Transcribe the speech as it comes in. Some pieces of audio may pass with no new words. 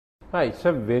It's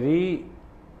a very,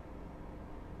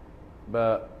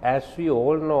 as we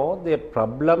all know, the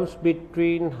problems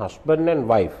between husband and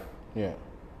wife. Yeah.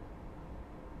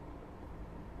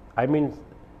 I mean,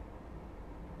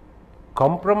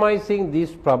 compromising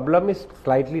this problem is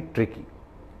slightly tricky.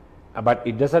 But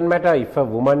it doesn't matter if a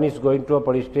woman is going to a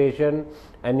police station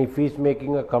and if he is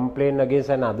making a complaint against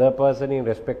another person in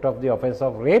respect of the offence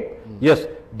of rape, yes,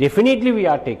 definitely we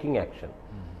are taking action.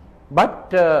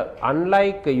 But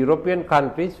unlike European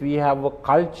countries, we have a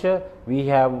culture, we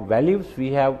have values,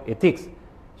 we have ethics.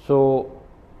 So,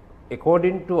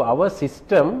 according to our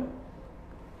system,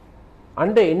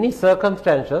 under any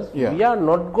circumstances, we are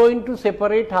not going to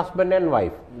separate husband and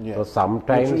wife. So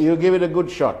sometimes you give it a good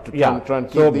shot to try and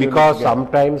keep so the because unit together.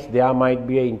 sometimes there might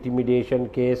be an intimidation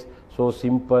case, so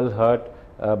simple hurt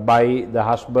by the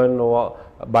husband or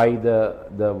by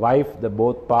the wife,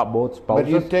 both spouses. But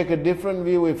you take a different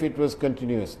view if it was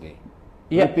continuously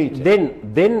repeated.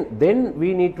 Then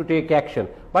we need to take action.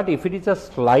 But if it is a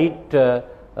slight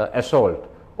assault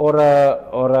or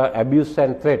a abuse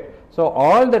and threat, so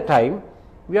all the time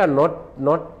we are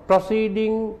not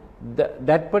proceeding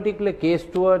that particular case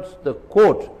towards the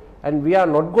court, and we are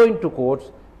not going to courts,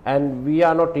 and we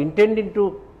are not intending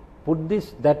to put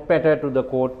that matter to the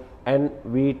court, and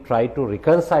we try to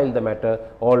reconcile the matter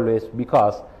always,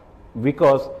 because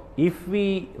if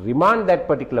we remand that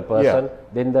particular person,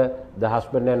 then the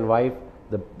husband and wife,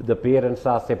 the parents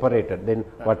are separated, then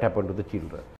what happened to the children?